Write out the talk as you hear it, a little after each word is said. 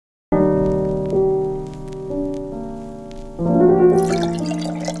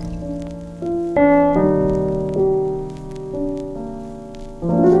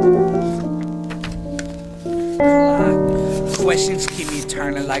Questions keep me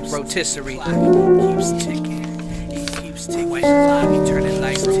turning like rotisserie. Keeps ticking, it keeps ticking. Questions keep me turning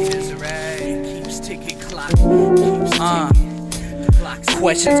like rotisserie. It keeps ticking, clock keeps ticking.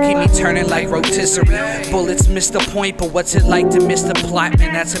 Questions keep me turning like rotisserie. Bullets miss the point, but what's it like to miss the plot?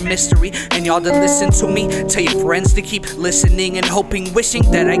 Man, that's a mystery. And y'all to listen to me, tell your friends to keep listening and hoping, wishing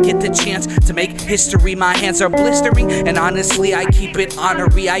that I get the chance to make history. My hands are blistering, and honestly, I keep it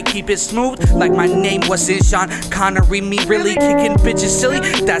honorary. I keep it smooth, like my name wasn't Sean Connery. Me really kicking bitches silly,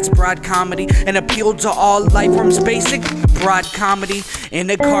 that's broad comedy. An appeal to all life forms, basic broad comedy. In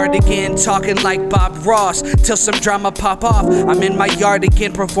a cardigan, talking like Bob Ross, till some drama pop off. I'm in my yard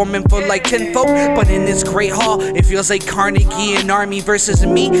again, performing for like 10 folk, but in this great hall, it feels like Carnegie and Army versus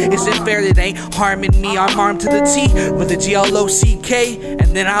me. Is it fair that ain't harming me? I'm armed to the T with a GLOCK,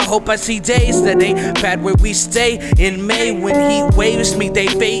 and then I hope I see days that ain't bad where we stay. In May, when heat waves meet they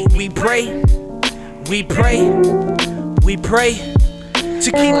fate, we pray, we pray, we pray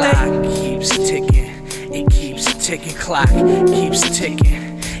to keep that keeps ticking. It keeps ticking, clock keeps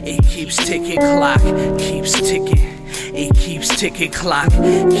ticking. It keeps ticking, clock keeps ticking. It keeps ticking, clock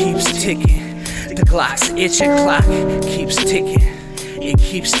keeps ticking. The clock's itching, clock keeps ticking. It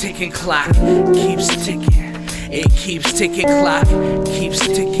keeps ticking, clock keeps ticking. It keeps ticking, clock keeps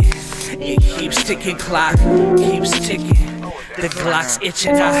ticking. It keeps ticking, clock keeps ticking. The clock's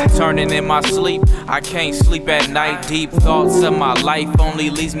itching. Turning in my sleep, I can't sleep at night. Deep thoughts of my life only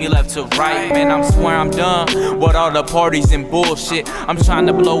leads me left to right. Man, I swear I'm done with all the parties and bullshit. I'm trying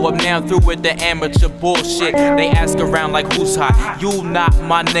to blow up now through with the amateur bullshit. They ask around like who's hot. You not,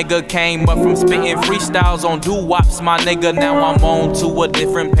 my nigga. Came up from spitting freestyles on doo-wops, my nigga. Now I'm on to a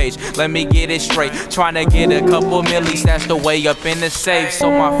different page. Let me get it straight. Trying to get a couple milli stashed away up in the safe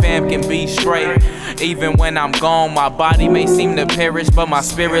so my fam can be straight. Even when I'm gone, my body may seem to perish, but my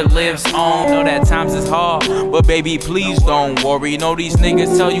spirit lives on. Know that times is hard, but baby, please don't worry. Know these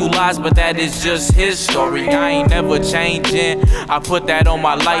niggas tell you lies, but that is just his story. I ain't never changing, I put that on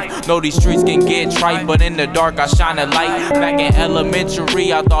my life. Know these streets can get trite, but in the dark I shine a light. Back in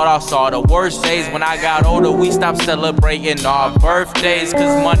elementary, I thought I saw the worst days. When I got older, we stopped celebrating our birthdays,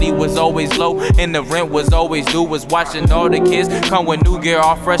 cause money was always low and the rent was always due. Was watching all the kids come with new gear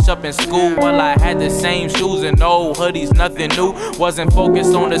all fresh up in school, while I had the same shoes and old hoodies, nothing new. Wasn't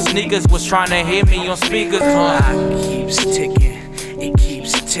focused on the sneakers, was trying to hear me on speakers. Clock keeps ticking, it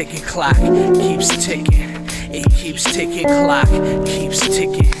keeps ticking, clock keeps ticking. It keeps ticking, clock keeps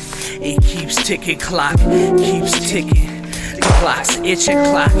ticking. It keeps ticking, clock keeps ticking. The clock's itching,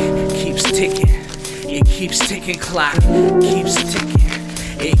 clock keeps ticking. It keeps ticking, clock keeps ticking.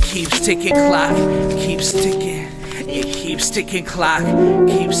 It keeps ticking, clock keeps ticking. It keeps ticking, clock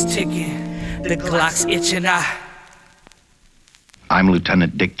keeps ticking. The clock's itching. I'm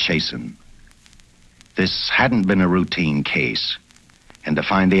Lieutenant Dick Chasen. This hadn't been a routine case, and to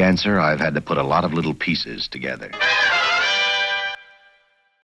find the answer, I've had to put a lot of little pieces together.